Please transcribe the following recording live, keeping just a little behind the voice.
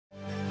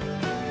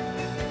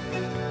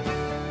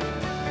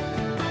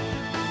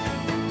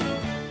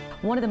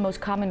one of the most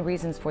common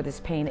reasons for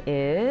this pain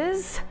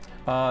is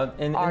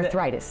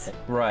arthritis.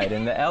 Right.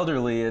 In the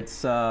elderly,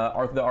 it's the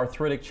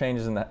arthritic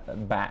changes in the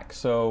back.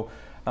 So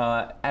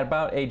at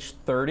about age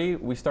 30,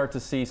 we start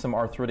to see some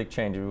arthritic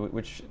changes,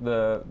 which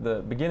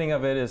the beginning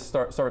of it is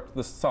start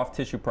the soft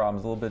tissue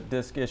problems, a little bit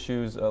disc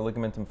issues,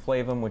 ligamentum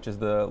flavum, which is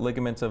the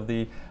ligaments of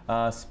the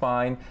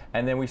spine,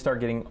 and then we start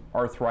getting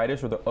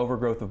arthritis, or the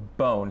overgrowth of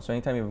bone. So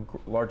anytime you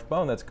have a large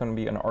bone, that's going to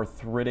be an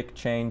arthritic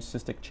change,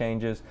 cystic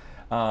changes.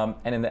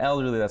 And in the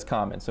elderly, that's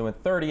common. So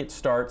at 30, it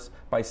starts.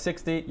 By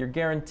 60, you're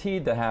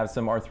guaranteed to have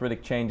some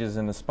arthritic changes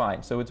in the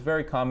spine. So it's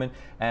very common,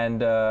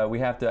 and we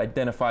have to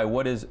identify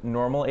what is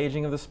normal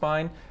aging of the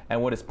spine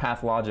and what is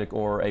pathologic,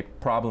 or a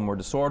problem or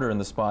disorder in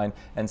the spine,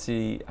 and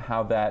see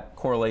how that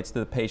correlates to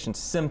the patient's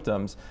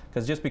symptoms.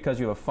 Because just because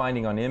you have a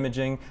finding on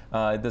imaging,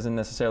 it doesn't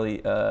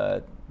necessarily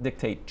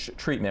dictate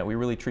treatment. We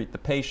really treat the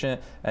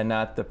patient and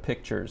not the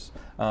pictures.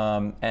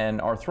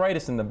 And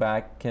arthritis in the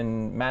back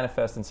can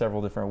manifest in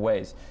several different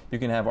ways. You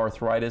can have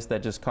arthritis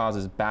that just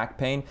causes back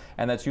pain,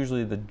 and that's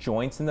usually the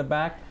joints in the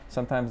back.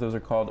 Sometimes those are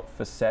called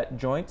facet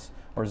joints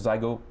or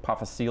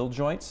zygapophyseal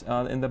joints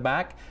in the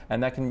back,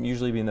 and that can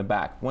usually be in the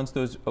back. Once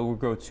those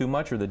overgrow too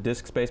much, or the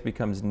disc space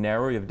becomes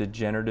narrow, you have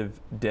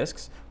degenerative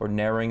discs or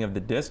narrowing of the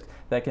disc,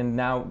 that can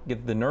now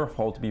get the nerve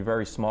hole to be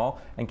very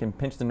small and can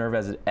pinch the nerve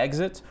as it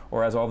exits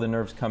or as all the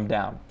nerves come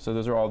down. So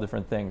those are all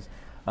different things.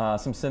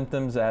 Some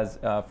symptoms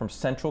from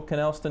central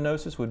canal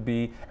stenosis would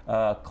be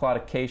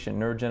claudication,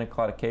 neurogenic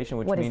claudication,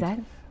 which means... What is that?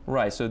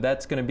 Right, so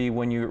that's going to be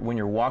when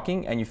you're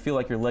walking and you feel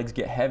like your legs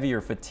get heavy or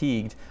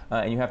fatigued,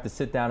 and you have to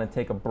sit down and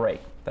take a break.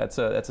 That's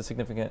a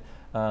significant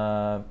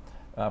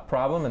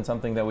problem, and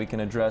something that we can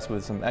address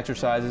with some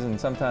exercises, and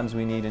sometimes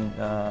we need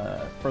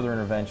further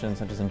interventions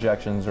such as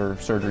injections or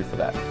surgery for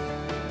that.